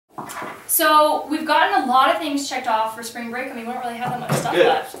So we've gotten a lot of things checked off for spring break. I mean, we don't really have that much stuff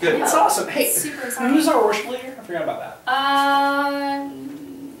left. Good. Yeah. It's awesome. Hey, it's super exciting. Who's our worship leader? I forgot about that.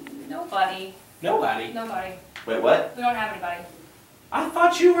 Nobody. Nobody. Nobody. Wait, what? We don't have anybody. I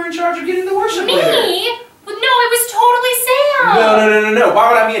thought you were in charge of getting the worship leader. Me? But no, it was totally Sam. No.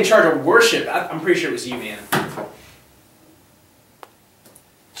 Why would I be in charge of worship? I'm pretty sure it was you, man.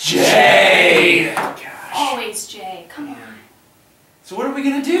 Jay! Gosh. Always Jay. Come on. So what are we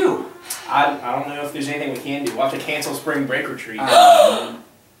gonna do? I don't know if there's anything we can do. We'll have to cancel spring break retreat. I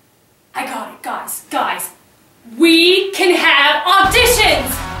got it, guys. Guys, we can have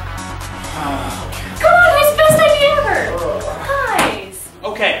auditions. Come on, guys, best idea ever. Guys.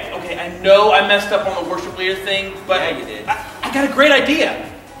 Okay, I know I messed up on the worship leader thing, but yeah, you did. I got a great idea.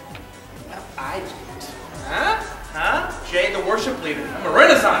 I didn't. Huh? Jay, the worship leader. I'm a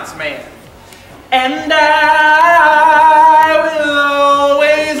Renaissance man. And I will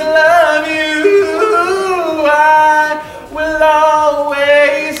always love you. I will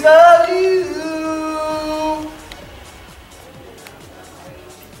always love you.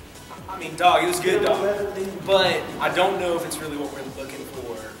 I mean, dog, it was good, dog. But I don't know if it's really what we're looking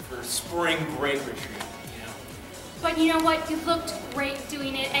for spring break retreat, you know? But you know what? You looked great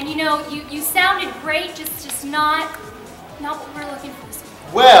doing it, and you know, you sounded great, just not what we're looking for.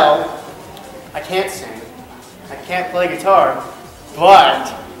 Well, I can't sing, I can't play guitar,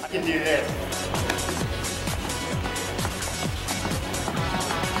 but I can do this.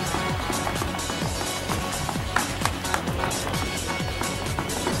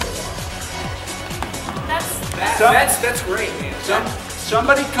 That's great, man.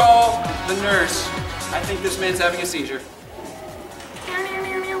 Somebody call the nurse. I think this man's having a seizure.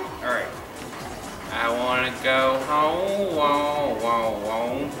 Alright. I wanna go home, I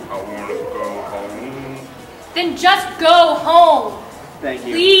wanna go home. Then just go home. Thank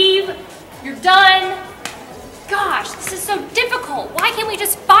you. Leave. You're done. Gosh, this is so difficult. Why can't we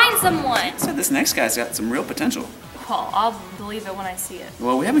just find someone? So this next guy's got some real potential. Well, I'll believe it when I see it.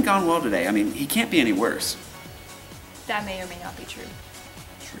 Well, we haven't gone well today. I mean, he can't be any worse. That may or may not be true.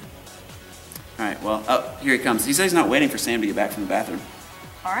 All right, well, oh, here he comes. He says he's not waiting for Sam to get back from the bathroom.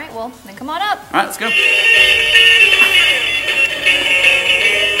 All right, well, then come on up. All right, let's go.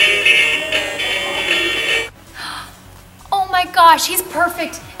 Oh my gosh, he's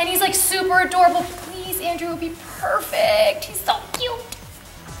perfect. And he's like super adorable. Please, Andrew would be perfect. He's so cute.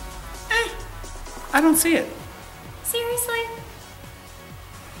 I don't see it. Seriously?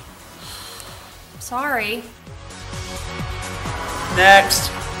 Sorry. Next.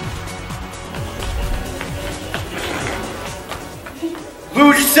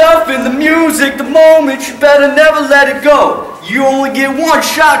 Lose yourself in the music the moment, you better never let it go. You only get one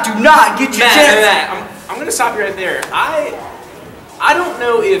shot, do not get your chance. Matt, I'm gonna stop you right there. I don't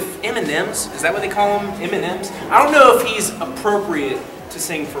know if M&M's, is that what they call them? M&M's? I don't know if he's appropriate to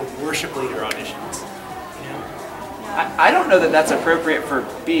sing for worship leader auditions. You know? I don't know that that's appropriate for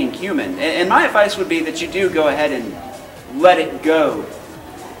being human. And my advice would be that you do go ahead and let it go,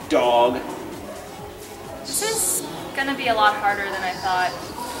 dog. This is gonna be a lot harder than I thought.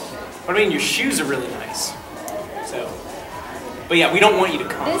 But I mean, your shoes are really nice. So, but yeah, we don't want you to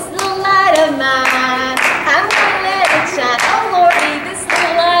come. This little light of mine, I'm gonna let it shine. Oh Lordy, this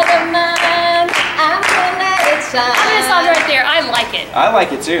little light of mine, I'm gonna let it shine. I'm gonna stop right there. I like it. I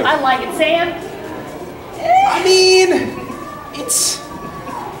like it too. I like it. Sam? I mean, it's...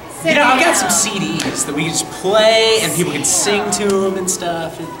 You know, I've got some CDs that we can just play and people can sing to them and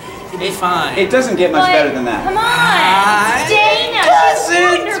stuff. It'd be fine. It doesn't get much better than that. Come on! It's Dana! She's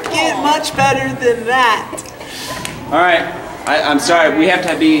wonderful! Get much better than that. All right. I'm sorry. We have to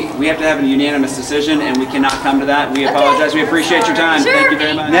have a unanimous decision, and we cannot come to that. We apologize. We appreciate your time. Sure. Thank you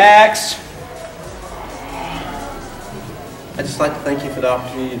very much. Next. I'd just like to thank you for the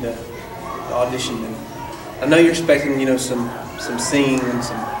opportunity to audition. And I know you're expecting, you know, some singing and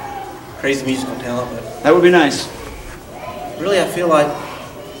some crazy musical talent, but That would be nice. really I feel like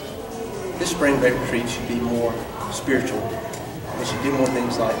this spring break retreat should be more spiritual. We should do more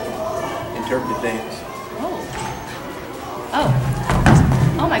things like interpretive dance.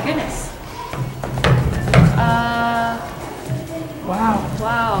 Oh my goodness. Wow.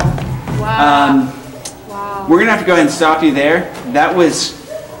 We're gonna have to go ahead and stop you there. That was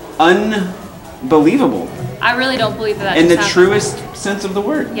unbelievable. I really don't believe that. In the just happened. truest sense of the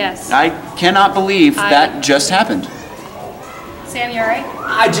word. Yes. I cannot believe that just happened. Sam, you alright?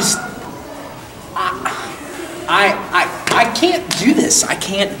 I can't do this. I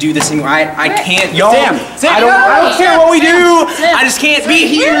can't do this anymore. I can't. Y'all. Sam, I don't care what we do. I just can't be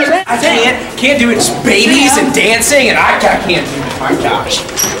here. I can't do it. It's babies and dancing, and I can't do it. My gosh.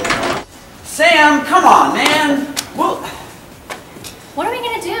 Sam, come on, man. Well, What are we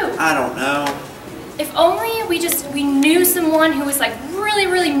gonna do? I don't know. If only we knew someone who was like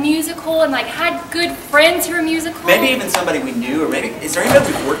really musical and like had good friends who were musical. Maybe even somebody we knew, or maybe, is there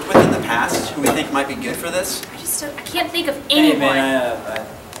anybody we've worked with in the past who we think might be good for this? I can't think of anyone. Hey man, I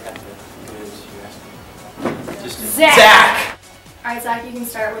got the goods you asked me. Just Zach! Alright, Zach, you can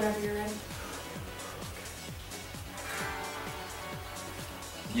start whenever you're ready.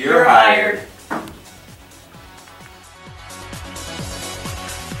 You're hired.